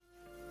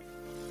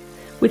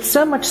With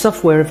so much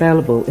software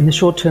available in the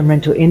short-term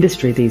rental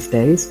industry these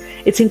days,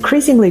 it's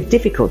increasingly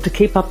difficult to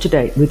keep up to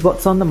date with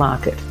what's on the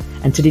market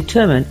and to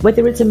determine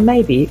whether it's a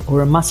maybe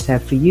or a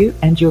must-have for you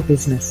and your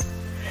business.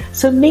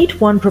 So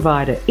meet one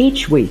provider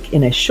each week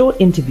in a short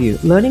interview,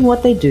 learning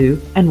what they do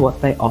and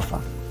what they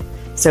offer.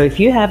 So if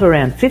you have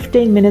around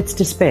 15 minutes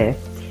to spare,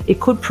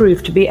 it could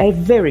prove to be a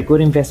very good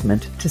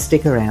investment to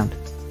stick around.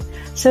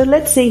 So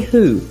let's see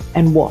who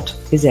and what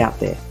is out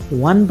there,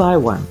 one by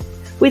one,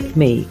 with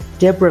me,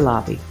 Deborah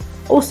Larby,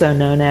 also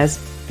known as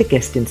the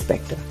Guest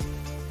Inspector.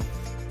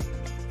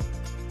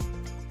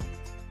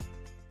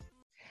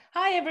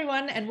 Hi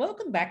everyone, and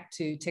welcome back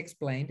to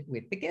Techsplained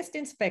with the Guest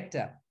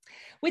Inspector.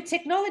 With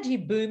technology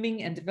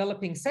booming and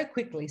developing so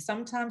quickly,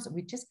 sometimes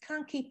we just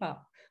can't keep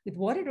up with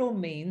what it all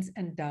means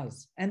and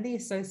does, and the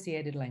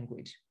associated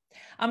language.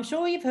 I'm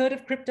sure you've heard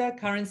of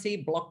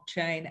cryptocurrency,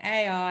 blockchain,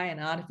 AI, and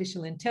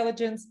artificial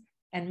intelligence,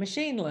 and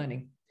machine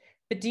learning.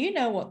 But do you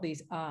know what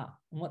these are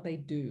and what they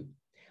do?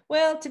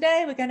 Well,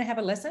 today we're going to have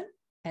a lesson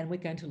and we're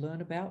going to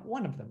learn about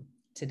one of them.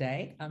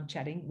 Today, I'm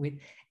chatting with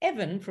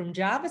Evan from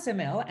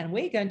JarvisML, and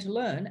we're going to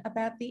learn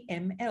about the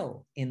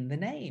ML in the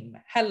name.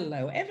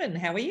 Hello, Evan.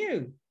 How are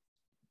you?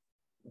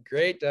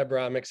 Great,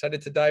 Deborah. I'm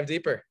excited to dive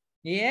deeper.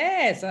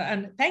 Yes,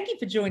 and thank you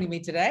for joining me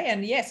today.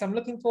 And yes, I'm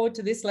looking forward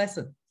to this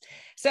lesson.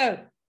 So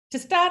to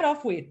start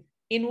off with,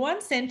 in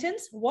one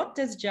sentence, what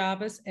does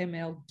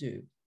JarvisML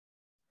do?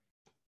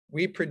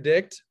 We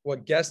predict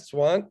what guests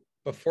want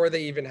before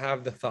they even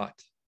have the thought.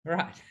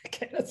 Right.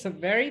 Okay, that's a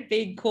very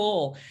big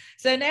call.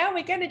 So now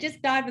we're going to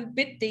just dive a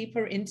bit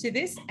deeper into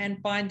this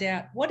and find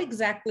out what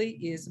exactly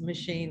is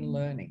machine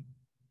learning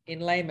in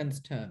layman's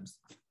terms.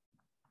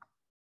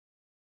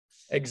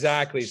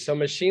 Exactly. So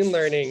machine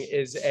learning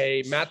is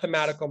a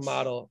mathematical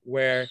model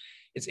where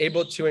it's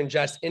able to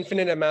ingest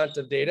infinite amount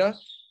of data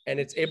and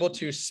it's able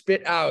to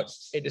spit out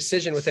a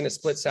decision within a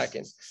split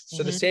second.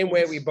 So the same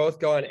way we both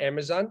go on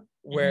Amazon,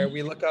 where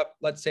we look up,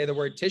 let's say the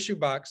word tissue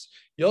box,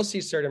 you'll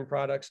see certain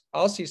products,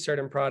 I'll see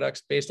certain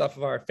products based off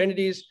of our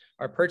affinities,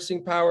 our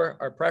purchasing power,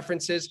 our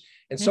preferences,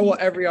 and so will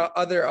every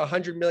other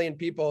 100 million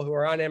people who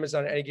are on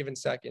Amazon at any given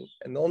second.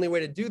 And the only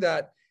way to do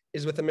that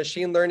is with a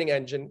machine learning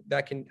engine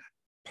that can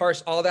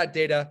parse all that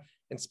data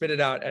and spit it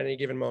out at any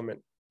given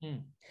moment.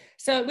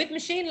 So with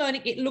machine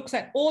learning, it looks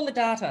at all the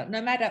data,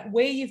 no matter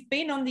where you've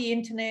been on the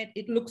internet,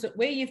 it looks at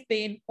where you've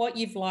been, what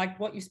you've liked,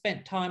 what you've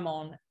spent time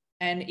on,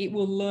 and it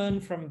will learn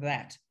from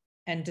that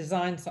and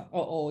design some,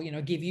 or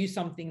give you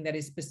something that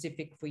is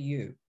specific for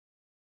you.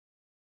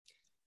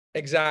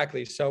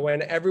 Exactly. So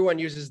when everyone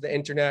uses the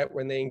internet,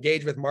 when they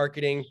engage with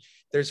marketing,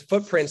 there's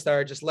footprints that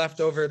are just left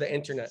over the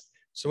internet.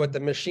 So what the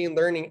machine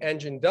learning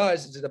engine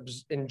does is it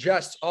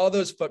ingests all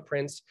those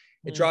footprints,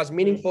 it draws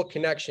meaningful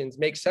connections,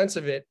 makes sense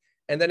of it,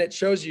 and then it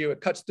shows you, it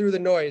cuts through the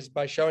noise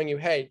by showing you,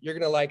 hey, you're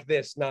going to like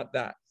this, not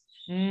that.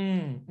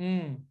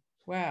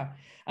 Wow.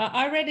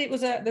 I read it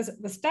was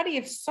the study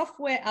of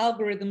software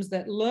algorithms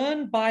that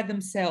learn by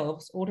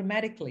themselves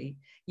automatically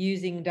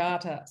using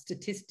data,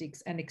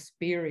 statistics, and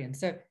experience.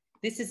 So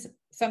this is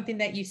something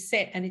that you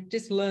set and it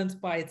just learns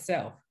by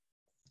itself.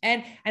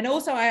 And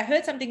also I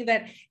heard something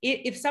that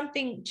if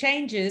something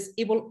changes,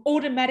 it will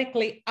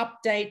automatically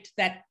update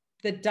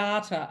the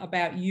data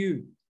about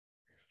you.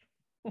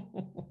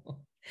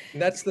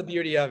 And that's the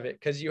beauty of it,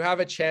 because you have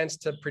a chance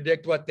to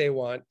predict what they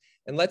want.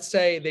 And let's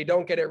say they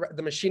don't get it,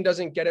 the machine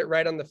doesn't get it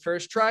right on the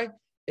first try.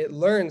 It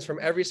learns from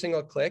every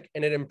single click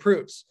and it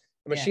improves.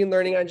 The machine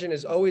learning engine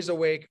is always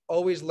awake,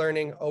 always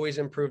learning, always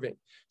improving.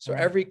 So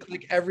every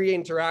click, every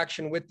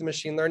interaction with the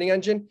machine learning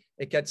engine,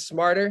 it gets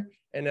smarter,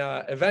 and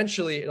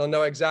eventually it'll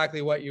know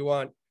exactly what you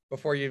want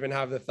before you even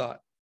have the thought.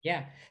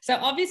 Yeah. So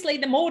obviously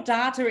the more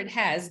data it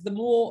has, the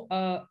more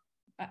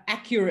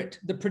accurate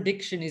the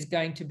prediction is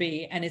going to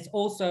be, and it's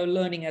also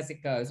learning as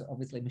it goes,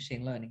 obviously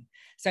machine learning,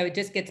 so it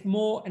just gets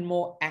more and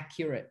more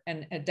accurate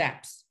and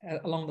adapts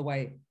along the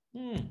way.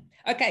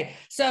 Okay,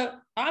 so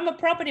I'm a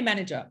property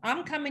manager,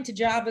 I'm coming to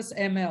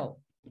JarvisML.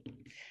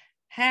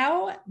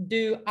 How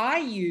do I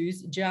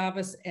use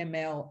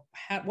JarvisML?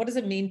 What does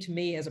it mean to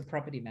me as a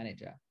property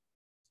manager?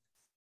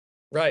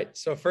 Right.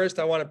 So first,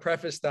 I want to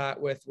preface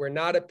that with, we're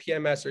not a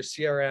PMS or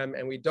CRM,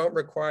 and we don't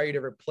require you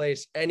to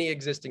replace any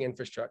existing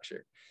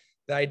infrastructure.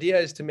 The idea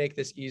is to make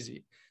this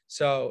easy.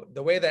 So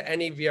the way that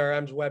any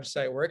VRM's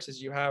website works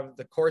is you have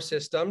the core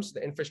systems,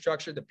 the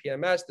infrastructure, the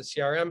PMS, the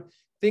CRM,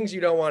 things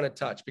you don't want to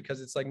touch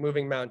because it's like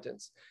moving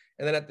mountains.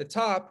 And then at the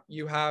top,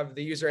 you have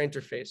the user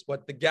interface,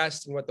 what the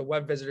guests and what the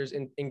web visitors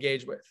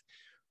engage with.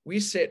 We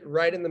sit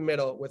right in the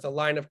middle with a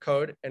line of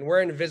code, and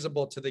we're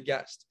invisible to the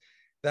guest.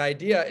 The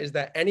idea is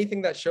that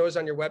anything that shows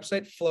on your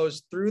website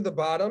flows through the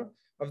bottom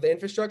of the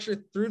infrastructure,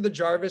 through the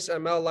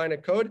JarvisML line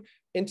of code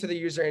into the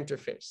user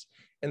interface.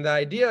 And the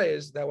idea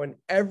is that when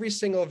every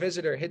single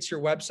visitor hits your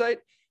website,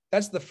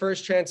 that's the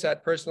first chance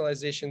at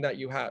personalization that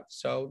you have.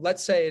 So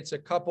let's say it's a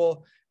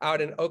couple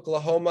out in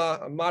Oklahoma,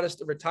 a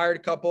modest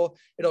retired couple.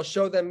 It'll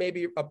show them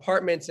maybe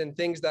apartments and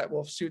things that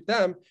will suit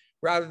them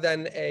rather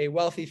than a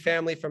wealthy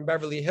family from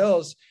Beverly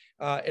Hills.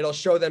 It'll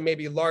show them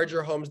maybe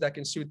larger homes that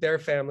can suit their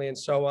family and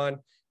so on.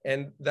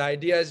 And the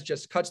idea is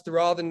just cuts through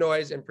all the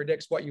noise and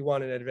predicts what you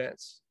want in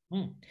advance.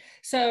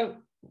 So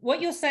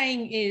what you're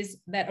saying is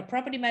that a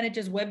property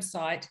manager's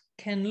website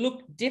can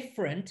look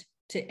different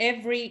to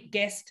every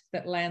guest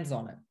that lands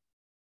on it.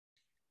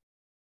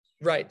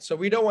 Right. So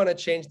we don't want to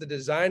change the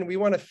design. We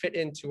want to fit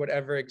into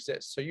whatever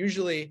exists. So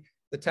usually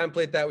the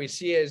template that we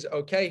see is,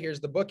 okay, here's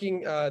the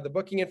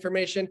booking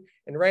information,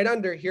 and right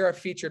under here are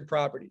featured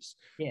properties.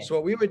 Yeah. So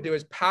what we would do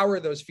is power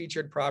those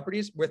featured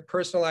properties with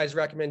personalized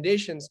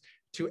recommendations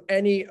to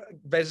any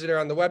visitor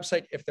on the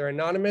website if they're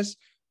anonymous,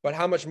 but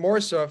how much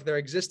more so if they're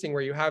existing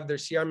where you have their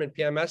CRM and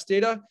PMS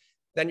data,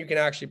 then you can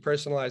actually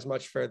personalize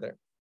much further.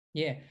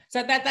 Yeah,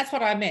 so that's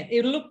what I meant.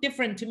 It'll look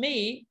different to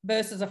me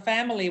versus a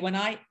family when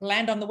I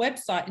land on the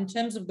website in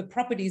terms of the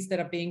properties that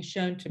are being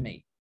shown to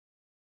me.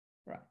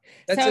 Right.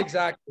 That's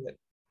exactly it.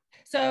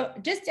 So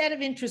just out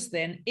of interest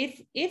then,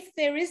 if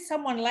there is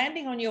someone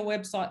landing on your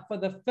website for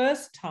the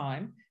first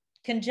time,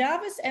 can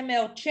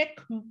JarvisML check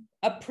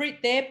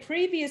their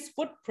previous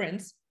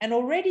footprints and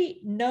already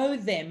know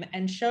them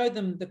and show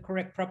them the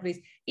correct properties,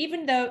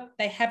 even though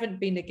they haven't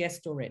been a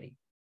guest already?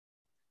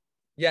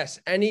 Yes,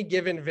 any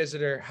given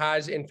visitor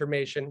has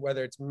information,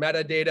 whether it's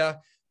metadata,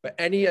 but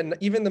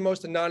even the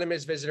most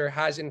anonymous visitor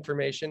has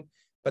information.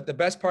 But the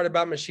best part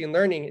about machine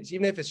learning is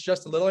even if it's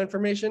just a little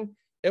information,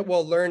 it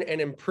will learn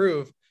and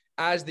improve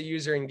as the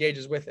user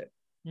engages with it.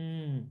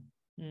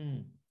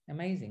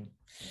 Amazing.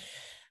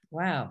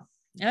 Wow.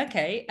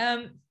 Okay.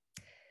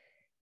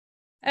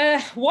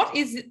 What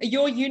is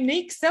your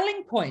unique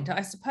selling point?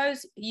 I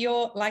suppose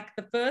you're like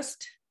the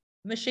first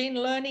machine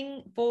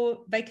learning for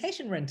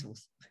vacation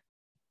rentals.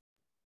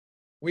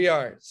 We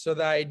are. So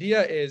the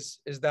idea is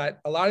that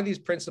a lot of these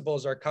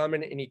principles are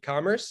common in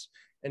e-commerce,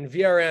 and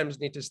VRMs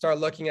need to start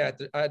looking at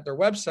their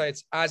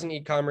websites as an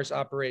e-commerce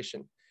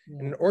operation. Yeah.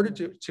 And in order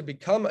to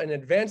become an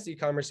advanced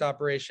e-commerce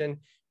operation,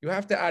 you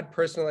have to add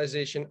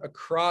personalization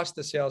across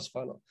the sales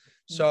funnel.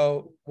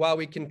 So while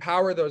we can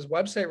power those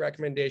website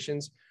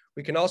recommendations,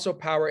 we can also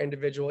power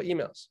individual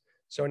emails.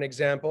 So an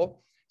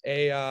example,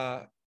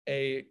 a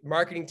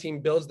marketing team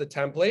builds the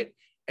template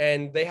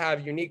and they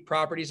have unique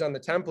properties on the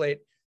template.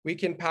 We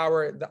can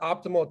power the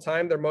optimal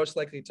time they're most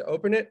likely to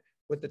open it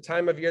with the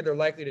time of year they're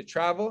likely to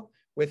travel,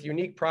 with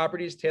unique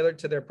properties tailored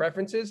to their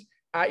preferences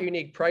at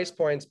unique price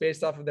points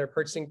based off of their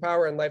purchasing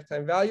power and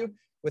lifetime value,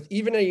 with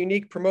even a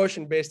unique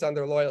promotion based on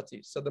their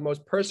loyalty. So the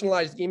most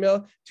personalized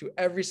email to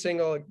every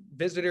single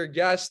visitor,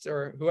 guest,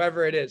 or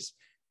whoever it is.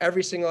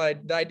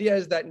 The idea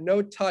is that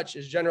no touch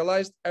is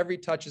generalized, every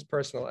touch is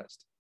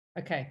personalized.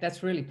 Okay,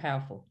 that's really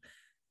powerful.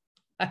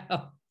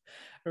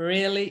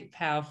 Really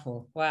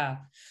powerful. Wow.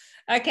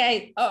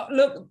 Okay. Oh,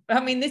 look, I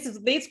mean,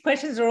 these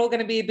questions are all going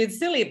to be a bit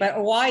silly,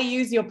 but why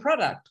use your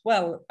product?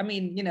 Well, I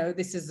mean,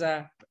 this is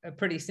a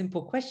pretty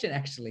simple question,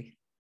 actually.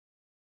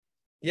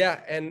 Yeah.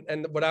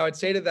 And what I would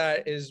say to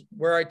that is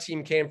where our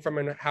team came from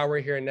and how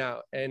we're here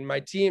now. And my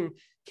team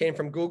came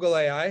from Google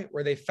AI,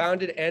 where they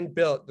founded and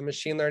built the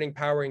machine learning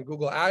powering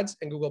Google Ads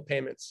and Google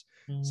Payments.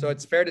 So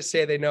it's fair to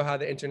say they know how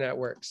the internet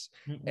works.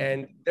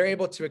 And they're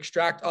able to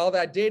extract all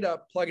that data,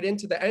 plug it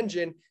into the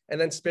engine,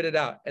 and then spit it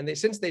out. And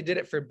since they did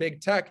it for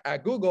big tech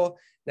at Google,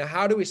 now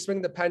how do we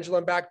swing the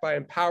pendulum back by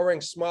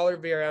empowering smaller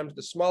VRMs,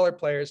 the smaller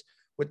players,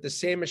 with the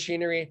same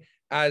machinery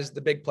as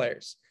the big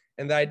players?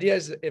 And the idea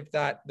is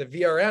the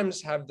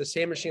VRMs have the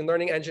same machine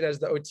learning engine as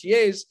the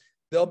OTAs,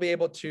 they'll be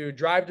able to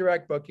drive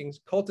direct bookings,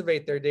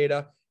 cultivate their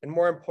data, and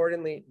more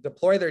importantly,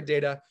 deploy their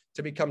data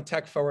to become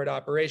tech-forward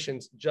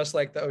operations, just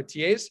like the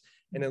OTAs.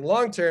 And in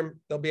long term,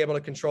 they'll be able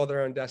to control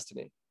their own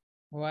destiny.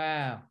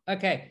 Wow.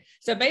 Okay.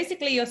 So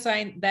basically you're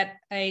saying that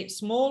a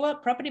smaller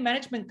property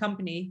management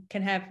company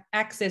can have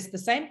access to the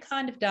same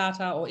kind of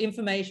data or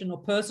information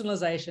or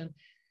personalization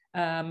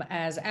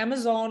as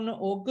Amazon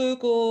or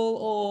Google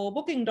or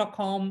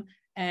Booking.com,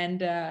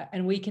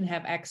 and we can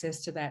have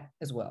access to that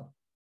as well.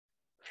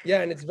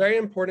 Yeah, and it's very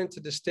important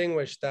to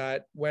distinguish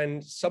that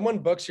when someone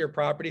books your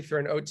property through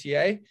an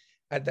OTA,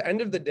 at the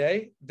end of the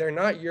day, they're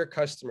not your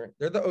customer.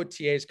 They're the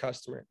OTA's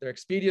customer. They're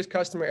Expedia's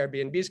customer,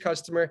 Airbnb's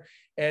customer.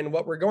 And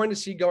what we're going to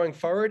see going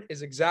forward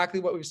is exactly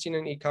what we've seen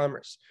in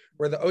e-commerce,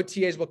 where the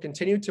OTAs will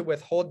continue to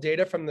withhold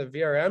data from the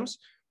VRMs,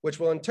 which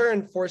will in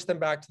turn force them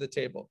back to the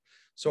table.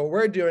 So what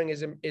we're doing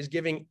is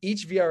giving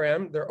each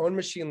VRM their own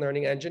machine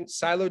learning engine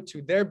siloed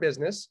to their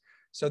business,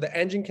 so the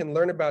engine can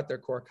learn about their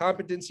core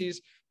competencies,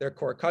 their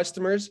core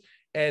customers,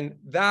 and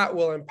that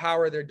will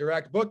empower their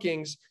direct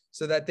bookings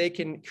so that they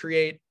can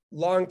create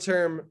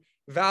long-term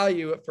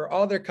value for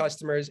all their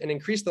customers and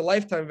increase the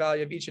lifetime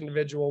value of each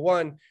individual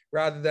one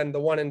rather than the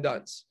one and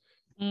dones.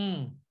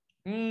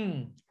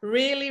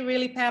 Really,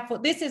 really powerful.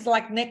 This is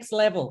like next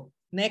level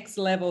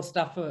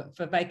stuff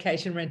for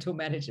vacation rental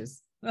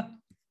managers.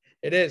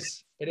 It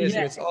is.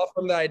 Yeah. It's all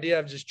from the idea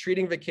of just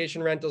treating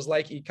vacation rentals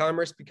like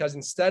e-commerce, because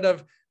instead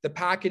of the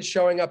package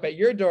showing up at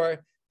your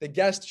door, the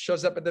guest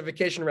shows up at the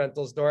vacation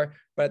rental's door.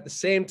 But at the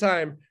same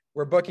time,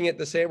 we're booking it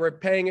the same, we're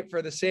paying it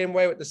for the same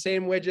way with the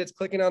same widgets,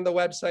 clicking on the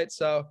website.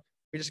 So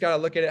we just got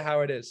to look at it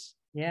how it is.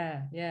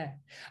 Yeah, yeah.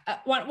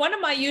 One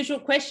of my usual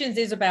questions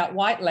is about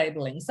white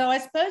labeling. So I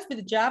suppose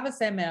with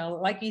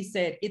JarvisML, like you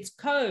said, it's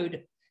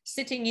code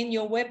sitting in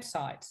your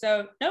website.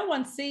 So no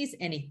one sees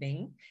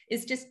anything.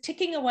 It's just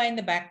ticking away in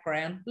the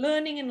background,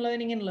 learning and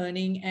learning and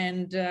learning,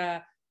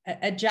 and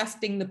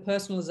adjusting the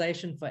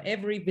personalization for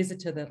every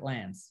visitor that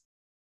lands.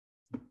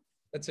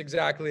 That's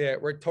exactly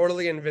it. We're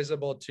totally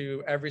invisible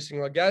to every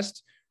single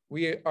guest.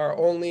 We are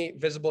only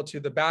visible to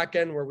the back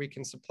end where we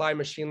can supply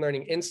machine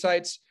learning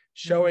insights,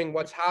 showing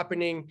what's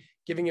happening,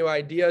 giving you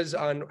ideas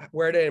on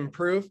where to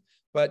improve,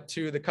 but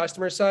to the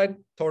customer side,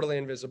 totally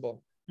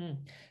invisible.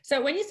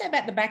 So when you say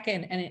about the back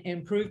end and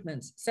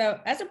improvements, so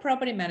as a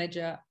property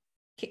manager,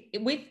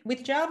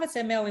 with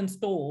JarvisML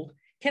installed,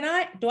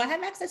 do I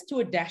have access to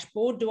a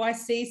dashboard? Do I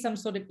see some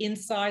sort of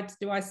insights?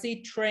 Do I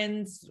see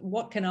trends?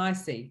 What can I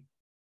see?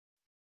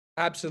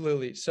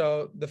 Absolutely.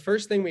 So the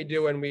first thing we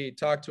do when we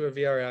talk to a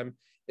VRM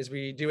is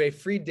we do a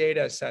free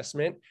data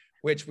assessment,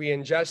 which we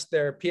ingest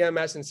their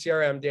PMS and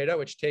CRM data,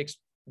 which takes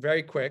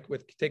very quick,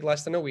 take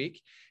less than a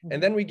week.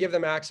 And then we give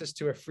them access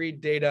to a free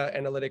data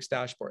analytics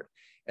dashboard.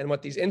 And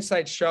what these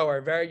insights show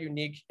are very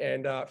unique.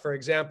 And for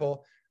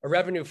example, a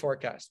revenue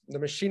forecast. The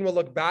machine will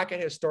look back at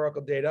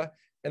historical data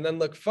and then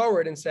look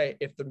forward and say,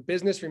 if the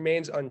business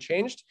remains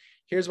unchanged,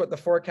 here's what the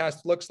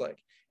forecast looks like.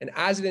 And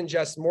as it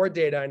ingests more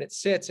data and it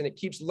sits and it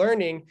keeps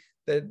learning,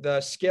 the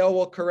scale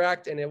will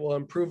correct and it will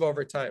improve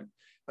over time.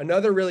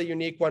 Another really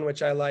unique one,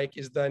 which I like,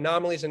 is the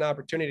anomalies and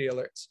opportunity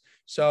alerts.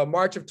 So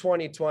March of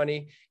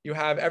 2020, you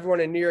have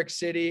everyone in New York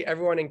City,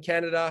 everyone in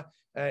Canada,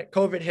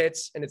 COVID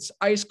hits and it's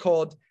ice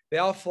cold. They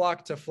all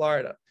flock to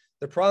Florida.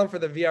 The problem for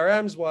the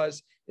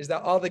VRMs is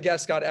that all the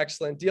guests got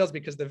excellent deals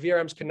because the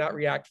VRMs could not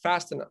react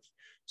fast enough.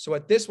 So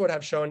what this would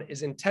have shown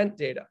is intent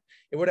data.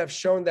 It would have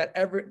shown that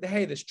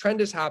hey, this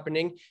trend is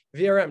happening.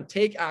 VRM,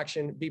 take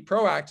action, be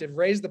proactive,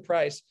 raise the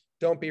price,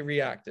 don't be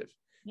reactive.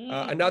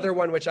 Another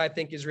one, which I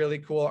think is really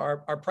cool,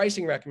 are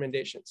pricing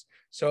recommendations.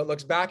 So it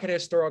looks back at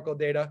historical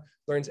data,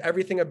 learns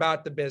everything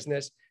about the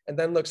business, and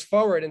then looks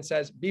forward and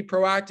says, be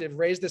proactive,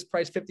 raise this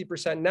price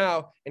 50%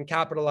 now, and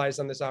capitalize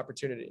on this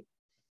opportunity.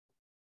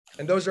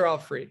 And those are all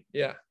free.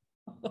 Yeah.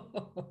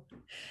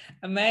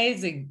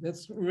 Amazing.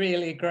 That's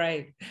really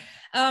great.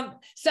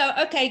 So,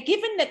 okay,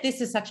 given that this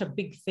is such a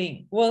big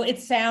thing, well, it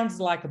sounds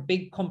like a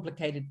big,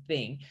 complicated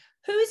thing.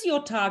 Who's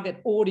your target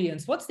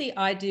audience? What's the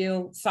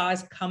ideal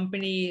size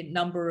company,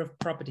 number of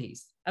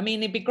properties? I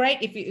mean, it'd be great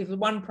if it was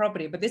one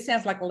property, but this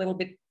sounds like a little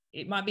bit,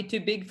 it might be too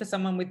big for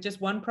someone with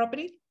just one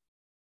property.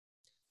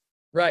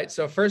 Right.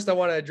 So first I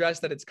want to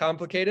address that it's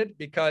complicated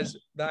because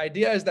the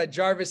idea is that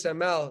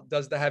JarvisML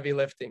does the heavy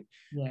lifting.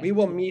 Yeah. We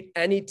will meet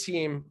any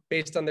team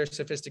based on their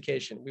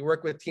sophistication. We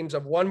work with teams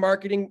of one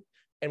marketing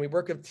and we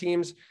work with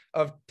teams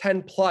of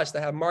 10 plus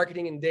that have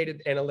marketing and data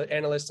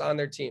analysts on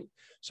their team.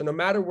 So no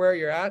matter where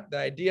you're at, the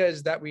idea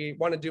is that we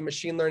want to do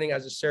machine learning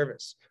as a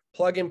service,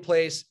 plug in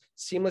place,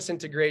 seamless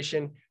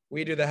integration.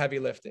 We do the heavy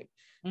lifting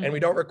and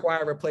we don't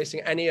require replacing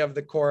any of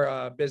the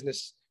core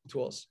business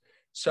tools.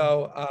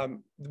 So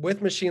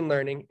with machine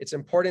learning, it's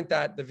important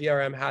that the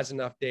VRM has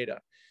enough data.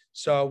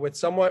 So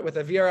with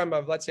a VRM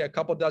of, let's say, a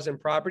couple dozen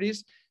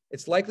properties,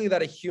 it's likely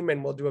that a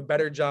human will do a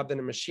better job than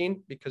a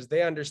machine because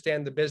they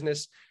understand the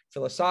business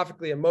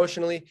philosophically,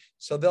 emotionally,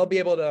 so they'll be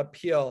able to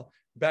appeal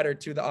better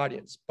to the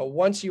audience. But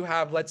once you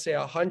have, let's say,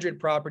 100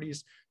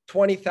 properties,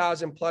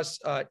 20,000 plus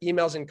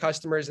emails and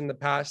customers in the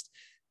past,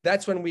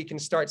 that's when we can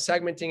start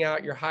segmenting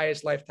out your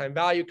highest lifetime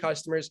value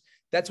customers.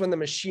 That's when the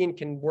machine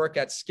can work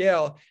at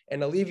scale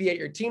and alleviate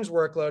your team's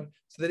workload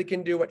so that it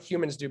can do what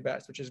humans do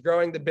best, which is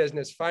growing the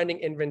business, finding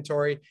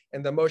inventory,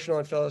 and the emotional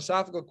and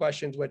philosophical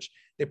questions, which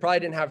they probably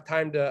didn't have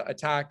time to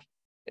attack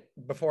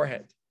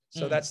beforehand.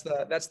 So that's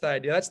the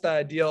idea. That's the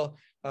ideal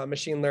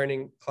machine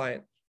learning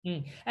client.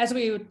 As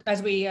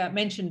we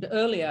mentioned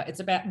earlier,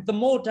 it's about the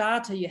more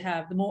data you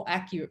have, the more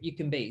accurate you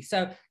can be.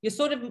 So you're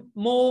sort of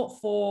more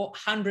for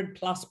 100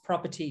 plus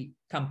property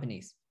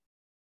companies.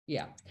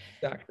 Yeah.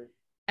 Exactly.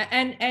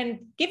 And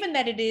given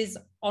that it is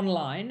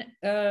online,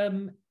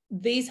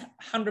 these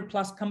 100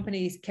 plus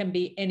companies can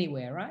be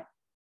anywhere, right?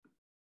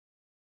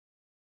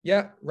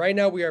 Yeah. Right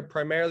now, we are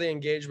primarily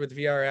engaged with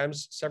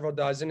VRMs, several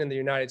dozen in the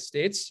United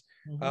States.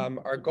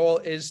 Our goal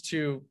is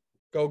to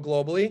go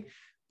globally.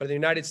 But in the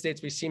United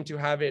States, we seem to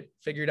have it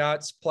figured out.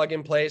 It's plug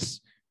in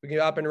place. We can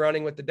get up and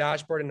running with the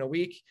dashboard in a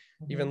week,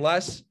 even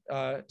less,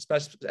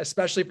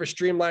 especially for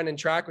Streamline and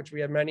Track, which we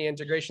have many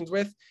integrations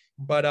with.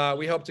 But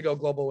we hope to go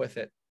global with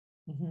it.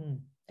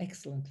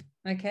 Excellent.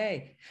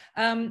 Okay.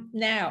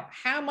 Now,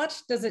 how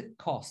much does it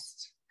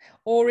cost?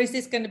 Or is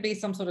this going to be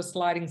some sort of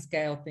sliding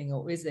scale thing?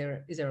 Or is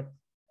there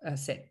a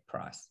set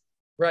price?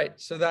 Right.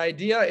 So the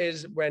idea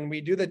is when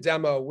we do the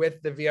demo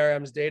with the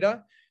VRM's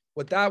data,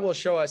 what that will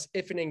show us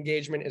if an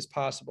engagement is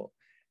possible.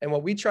 And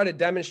what we try to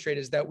demonstrate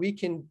is that we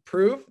can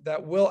prove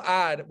that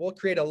we'll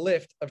create a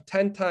lift of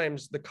 10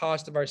 times the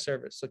cost of our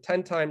service. So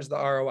 10 times the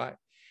ROI.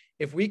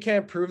 If we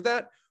can't prove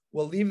that,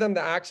 we'll leave them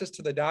the access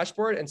to the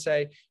dashboard and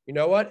say, you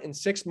know what, in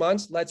 6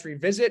 months, let's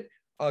revisit.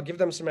 I'll give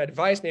them some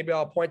advice. Maybe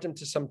I'll point them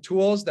to some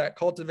tools that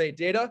cultivate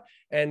data.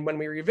 And when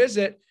we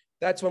revisit,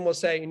 that's when we'll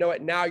say, you know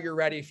what, now you're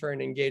ready for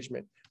an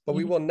engagement. But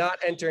we will not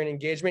enter an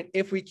engagement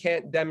if we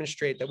can't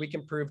demonstrate that we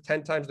can prove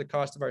 10 times the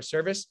cost of our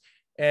service.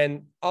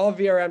 And all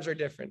VRMs are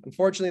different.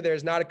 Unfortunately,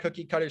 there's not a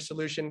cookie cutter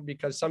solution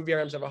because some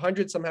VRMs have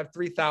 100, some have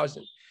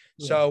 3,000.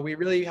 So we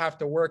really have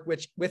to work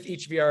with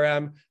each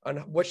VRM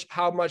on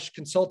how much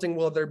consulting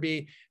will there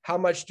be, how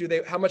much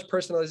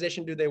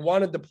personalization do they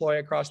want to deploy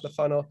across the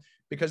funnel?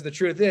 Because the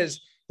truth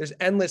is, there's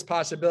endless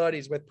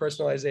possibilities with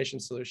personalization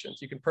solutions.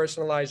 You can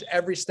personalize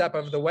every step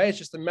of the way. It's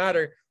just a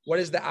matter, what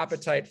is the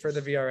appetite for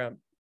the VRM?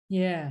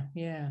 Yeah.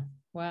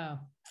 Wow.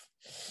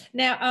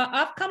 Now,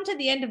 I've come to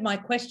the end of my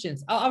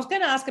questions. I was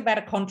going to ask about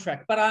a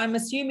contract, but I'm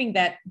assuming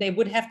that there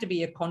would have to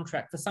be a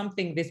contract for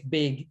something this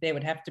big. There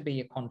would have to be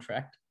a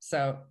contract.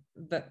 So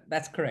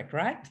that's correct,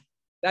 right?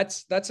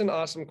 That's an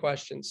awesome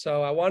question.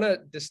 So I want to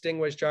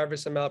distinguish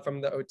JarvisML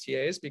from the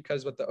OTAs,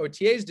 because what the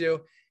OTAs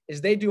do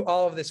is they do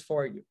all of this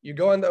for you. You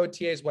go on the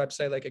OTA's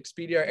website, like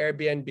Expedia or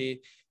Airbnb,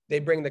 they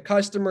bring the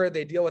customer,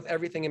 they deal with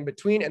everything in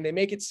between, and they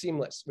make it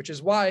seamless, which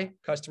is why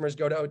customers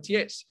go to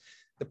OTAs.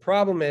 The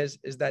problem is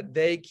that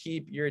they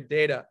keep your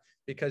data,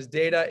 because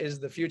data is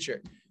the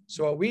future.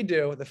 So what we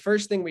do, the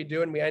first thing we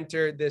do when we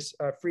enter this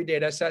free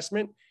data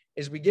assessment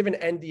is we give an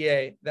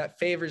NDA that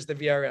favors the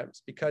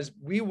VRMs, because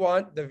we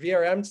want the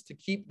VRMs to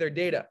keep their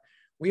data.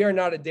 We are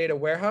not a data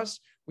warehouse.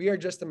 We are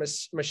just a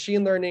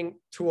machine learning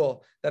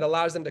tool that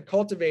allows them to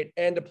cultivate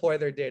and deploy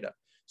their data.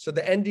 So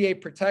the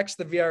NDA protects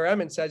the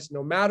VRM and says,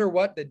 no matter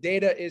what, the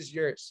data is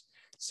yours.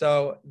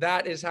 So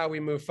that is how we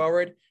move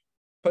forward.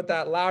 Put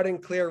that loud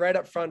and clear right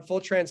up front,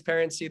 full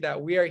transparency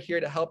that we are here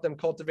to help them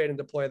cultivate and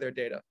deploy their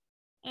data.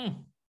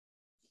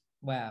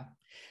 Wow.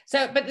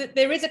 So, but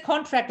there is a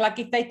contract, like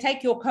if they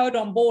take your code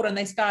on board and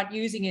they start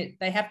using it,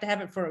 they have to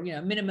have it for,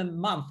 a minimum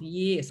month, a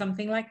year,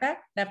 something like that.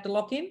 They have to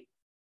lock in.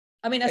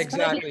 I mean, I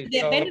suppose exactly.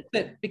 their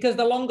benefit, because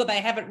the longer they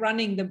have it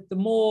running, the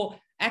more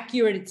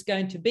accurate it's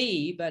going to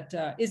be. But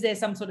is there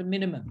some sort of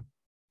minimum?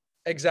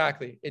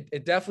 Exactly.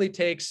 It definitely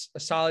takes a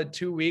solid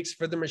 2 weeks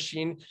for the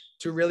machine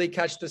to really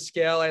catch the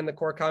scale and the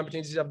core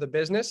competencies of the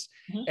business.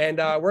 And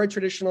we're a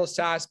traditional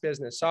SaaS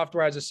business,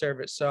 software as a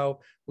service. So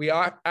we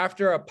are,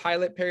 after a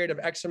pilot period of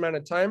X amount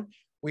of time,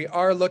 we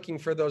are looking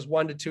for those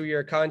 1 to 2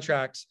 year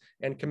contracts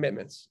and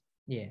commitments.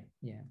 Yeah.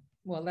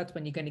 Well, that's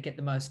when you're going to get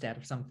the most out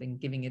of something,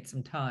 giving it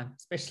some time,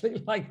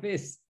 especially like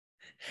this.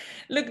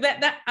 Look,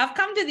 that I've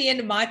come to the end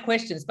of my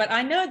questions, but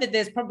I know that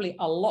there's probably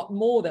a lot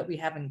more that we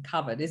haven't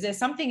covered. Is there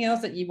something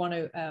else that you want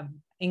to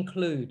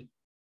include?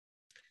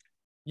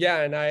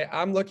 Yeah, and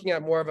I'm looking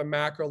at more of a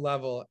macro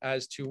level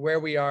as to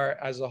where we are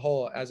as a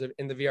whole,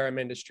 in the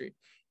VRM industry.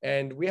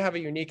 And we have a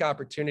unique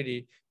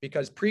opportunity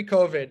because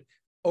pre-COVID,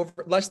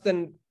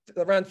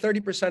 around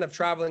 30% of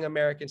traveling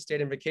Americans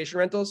stayed in vacation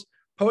rentals.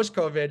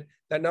 Post-COVID,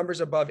 that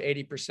number's above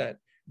 80%.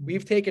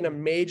 We've taken a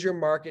major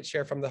market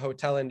share from the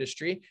hotel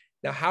industry.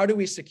 Now, how do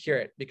we secure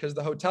it? Because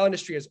the hotel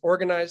industry is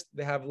organized,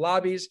 they have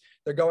lobbies,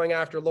 they're going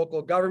after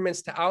local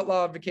governments to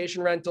outlaw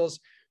vacation rentals.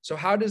 So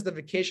how does the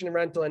vacation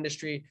rental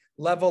industry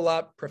level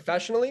up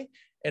professionally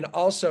and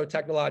also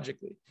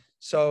technologically?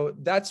 So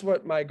that's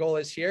what my goal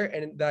is here.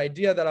 And the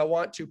idea that I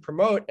want to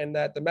promote, and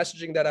that the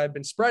messaging that I've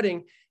been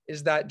spreading,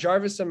 is that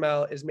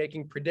JarvisML is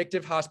making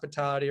predictive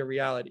hospitality a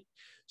reality.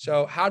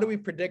 So how do we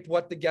predict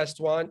what the guests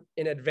want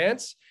in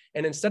advance?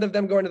 And instead of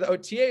them going to the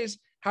OTAs,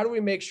 how do we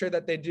make sure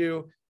that they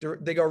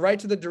go right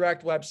to the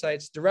direct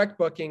websites, direct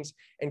bookings,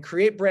 and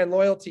create brand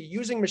loyalty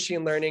using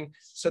machine learning,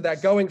 so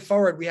that going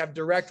forward, we have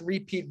direct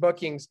repeat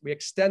bookings. We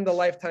extend the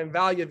lifetime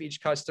value of each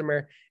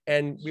customer,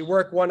 and we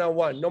work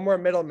one-on-one, no more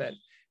middlemen.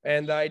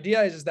 And the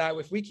idea is that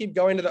if we keep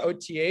going to the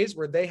OTAs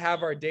where they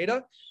have our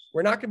data,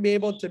 we're not going to be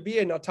able to be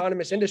an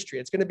autonomous industry.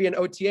 It's going to be an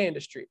OTA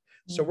industry.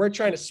 So we're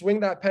trying to swing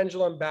that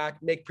pendulum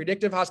back, make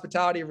predictive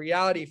hospitality a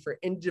reality for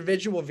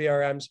individual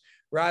VRMs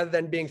rather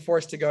than being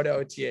forced to go to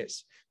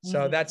OTAs.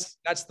 So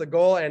that's the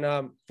goal.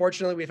 And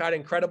fortunately, we've had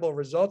incredible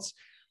results.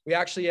 We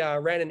actually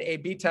ran an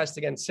A/B test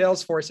against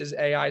Salesforce's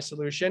AI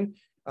solution.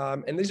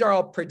 And these are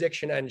all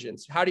prediction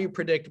engines. How do you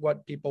predict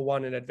what people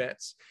want in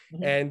advance?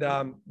 And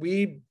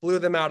we blew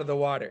them out of the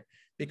water,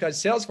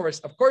 because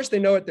Salesforce, of course, they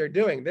know what they're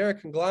doing. They're a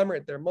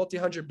conglomerate. They're a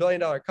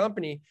multi-hundred-billion-dollar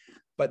company,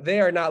 but they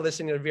are not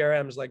listening to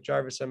VRMs like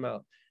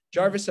JarvisML.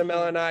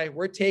 JarvisML and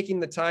we're taking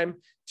the time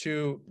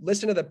to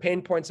listen to the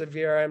pain points of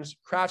VRMs,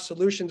 craft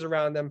solutions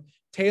around them,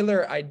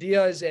 tailor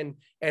ideas, and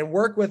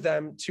work with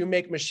them to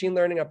make machine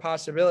learning a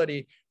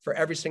possibility for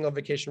every single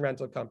vacation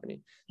rental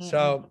company.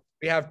 So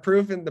we have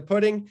proof in the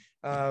pudding.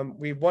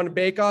 We've won a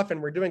bake-off,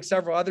 and we're doing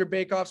several other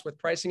bake-offs with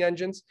pricing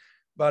engines.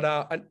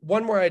 But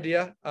one more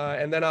idea,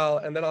 and then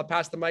I'll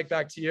pass the mic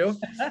back to you,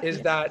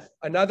 is that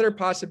another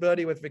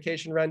possibility with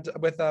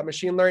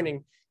machine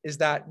learning is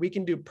that we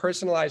can do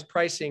personalized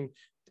pricing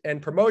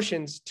and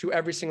promotions to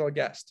every single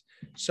guest.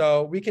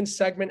 So we can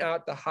segment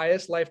out the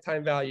highest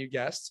lifetime value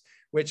guests,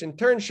 which in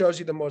turn shows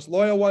you the most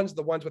loyal ones,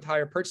 the ones with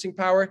higher purchasing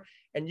power,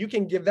 and you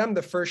can give them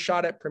the first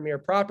shot at premier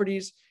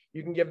properties.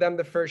 You can give them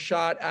the first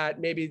shot at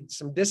maybe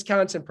some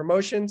discounts and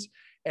promotions.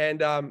 And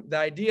the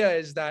idea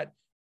is that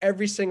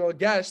every single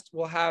guest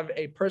will have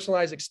a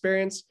personalized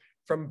experience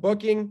from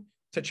booking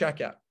to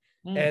checkout.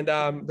 And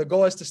the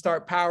goal is to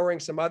start powering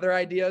some other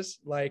ideas,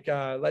 like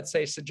let's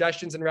say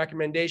suggestions and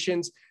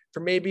recommendations for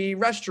maybe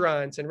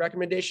restaurants and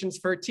recommendations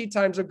for tee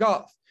times of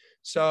golf.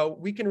 So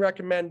we can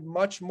recommend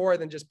much more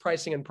than just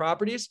pricing and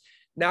properties.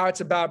 Now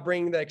it's about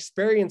bringing the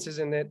experiences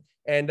in it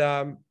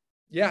and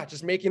yeah,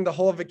 just making the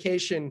whole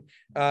vacation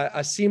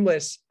a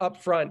seamless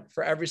upfront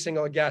for every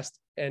single guest.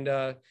 And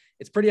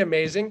it's pretty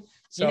amazing.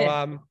 So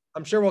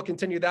I'm sure we'll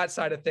continue that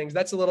side of things.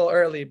 That's a little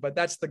early, but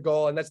that's the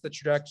goal and that's the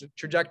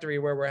trajectory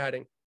where we're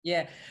heading.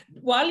 Yeah.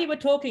 While you were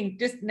talking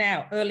just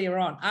now, earlier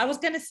on, I was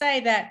going to say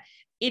that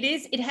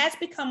it has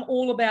become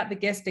all about the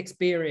guest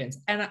experience.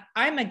 And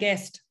I'm a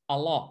guest a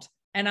lot.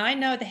 And I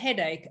know the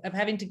headache of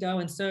having to go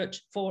and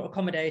search for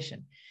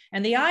accommodation.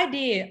 And the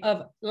idea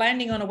of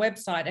landing on a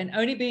website and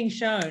only being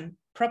shown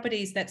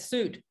properties that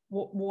suit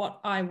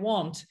what I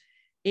want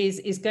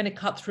is going to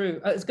cut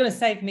through. It's going to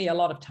save me a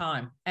lot of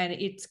time, and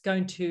it's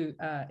going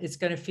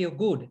to feel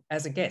good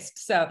as a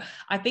guest. So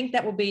I think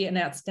that will be an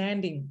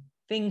outstanding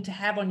thing to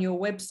have on your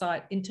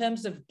website in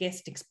terms of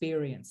guest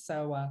experience.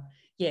 So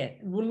yeah,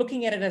 we're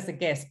looking at it as a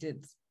guest.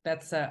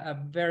 That's a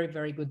very,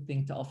 very good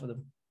thing to offer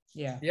them.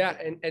 Yeah. Yeah.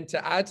 And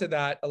to add to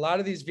that, a lot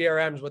of these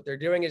VRMs, what they're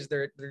doing is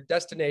they're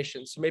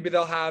destinations. So maybe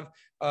they'll have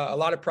a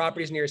lot of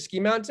properties near a ski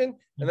mountain,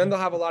 and then they'll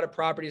have a lot of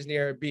properties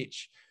near a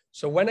beach.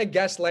 So when a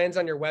guest lands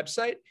on your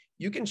website,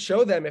 you can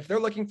show them, if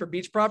they're looking for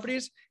beach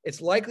properties, it's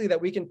likely that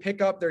we can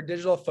pick up their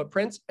digital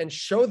footprints and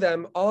show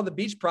them all the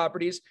beach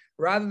properties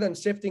rather than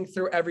sifting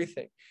through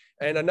everything.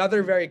 And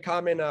another very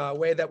common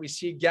way that we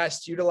see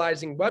guests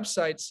utilizing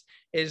websites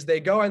is they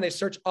go and they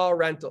search all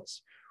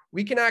rentals.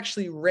 We can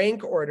actually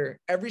rank order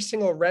every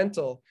single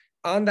rental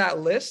on that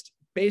list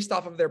based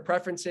off of their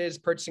preferences,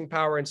 purchasing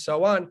power, and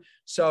so on.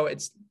 So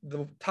it's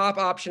the top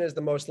option is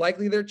the most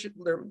likely, they're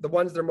the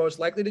ones they're most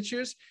likely to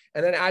choose.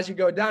 And then as you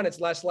go down,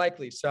 it's less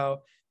likely.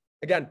 So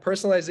again,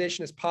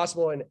 personalization is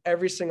possible in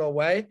every single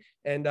way.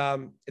 And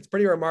it's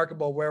pretty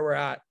remarkable where we're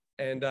at,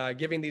 and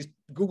giving these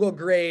Google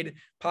grade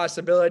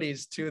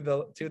possibilities to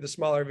the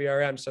smaller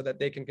VRMs so that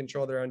they can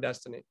control their own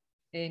destiny.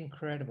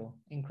 Incredible,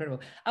 incredible.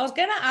 I was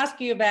going to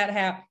ask you about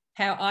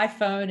how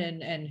iPhone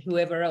and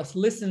whoever else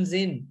listens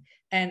in.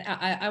 And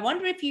I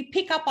wonder if you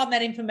pick up on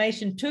that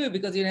information too,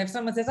 because, you know, if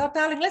someone says, oh,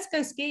 darling, let's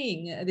go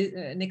skiing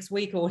next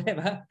week or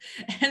whatever,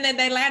 and then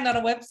they land on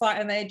a website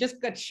and they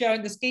just got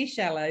shown the ski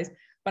chalets.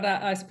 But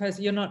I suppose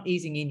you're not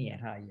easing in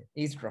yet, are you?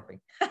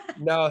 Eavesdropping.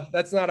 No,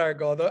 that's not our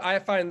goal. Though I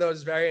find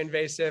those very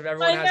invasive.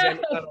 Everyone has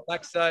Amazon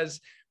Alexas.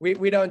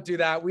 We don't do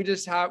that. We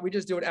just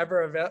do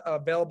whatever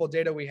available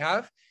data we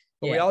have.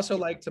 But we also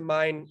like to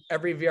mine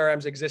every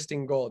VRM's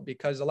existing gold,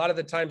 because a lot of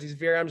the times these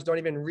VRMs don't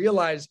even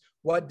realize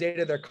what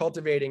data they're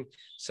cultivating.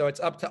 So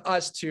it's up to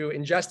us to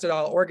ingest it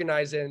all,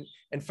 organize it,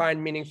 and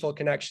find meaningful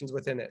connections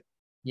within it.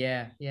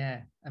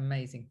 Yeah.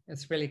 Amazing.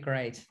 It's really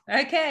great.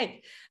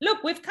 Okay.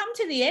 Look, we've come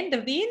to the end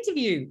of the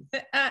interview.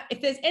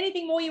 If there's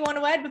anything more you want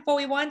to add before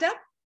we wind up.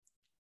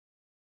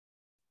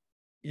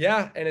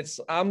 Yeah. And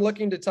I'm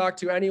looking to talk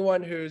to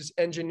anyone who's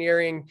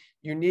engineering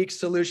unique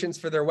solutions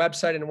for their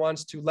website and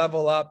wants to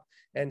level up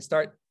and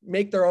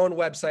make their own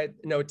website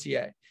in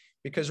OTA.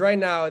 Because right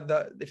now,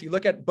 if you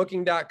look at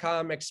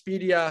Booking.com,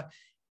 Expedia,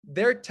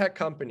 they're tech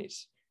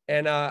companies.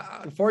 And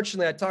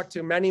unfortunately, I talked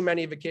to many,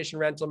 many vacation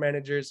rental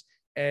managers,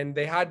 and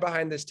they hide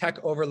behind this tech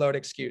overload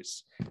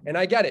excuse. And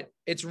I get it.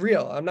 It's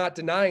real. I'm not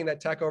denying that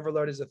tech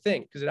overload is a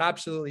thing, because it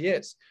absolutely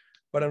is.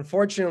 But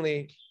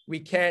unfortunately, we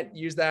can't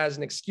use that as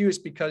an excuse,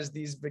 because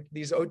these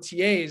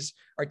OTAs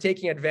are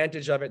taking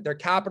advantage of it. They're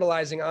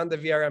capitalizing on the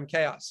VRM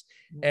chaos.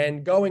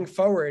 And going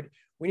forward,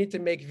 we need to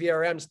make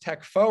VRMs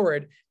tech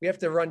forward. We have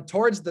to run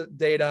towards the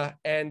data.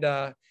 And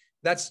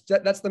that's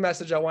the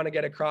message I want to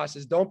get across,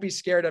 is don't be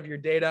scared of your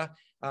data.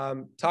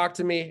 Talk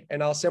to me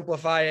and I'll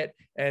simplify it,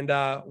 and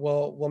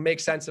we'll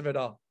make sense of it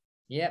all.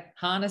 Yep.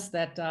 Harness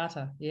that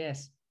data.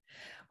 Yes.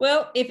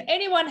 Well, if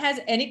anyone has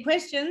any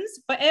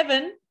questions for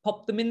Evan,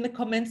 pop them in the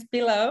comments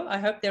below. I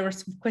hope there are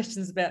some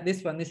questions about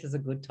this one. This is a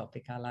good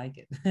topic. I like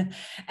it.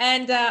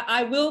 And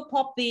I will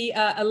pop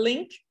a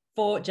link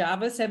for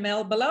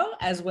JarvisML below,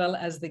 as well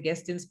as the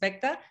guest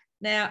inspector.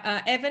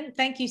 Now, Evan,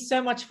 thank you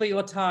so much for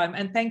your time,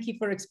 and thank you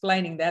for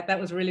explaining that.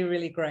 That was really,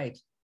 really great.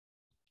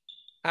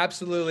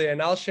 Absolutely. And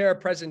I'll share a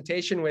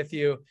presentation with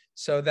you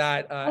so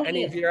that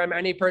any VRM,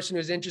 any person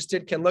who's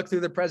interested can look through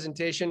the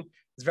presentation.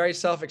 It's very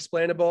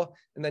self-explainable,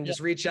 and then just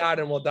reach out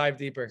and we'll dive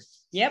deeper.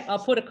 Yep. I'll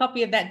put a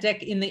copy of that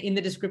deck in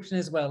the description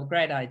as well.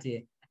 Great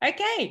idea.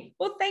 Okay.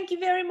 Well, thank you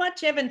very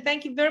much, Evan.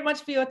 Thank you very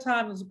much for your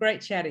time. It was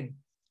great chatting.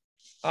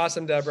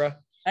 Awesome, Deborah.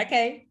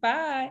 Okay.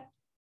 Bye.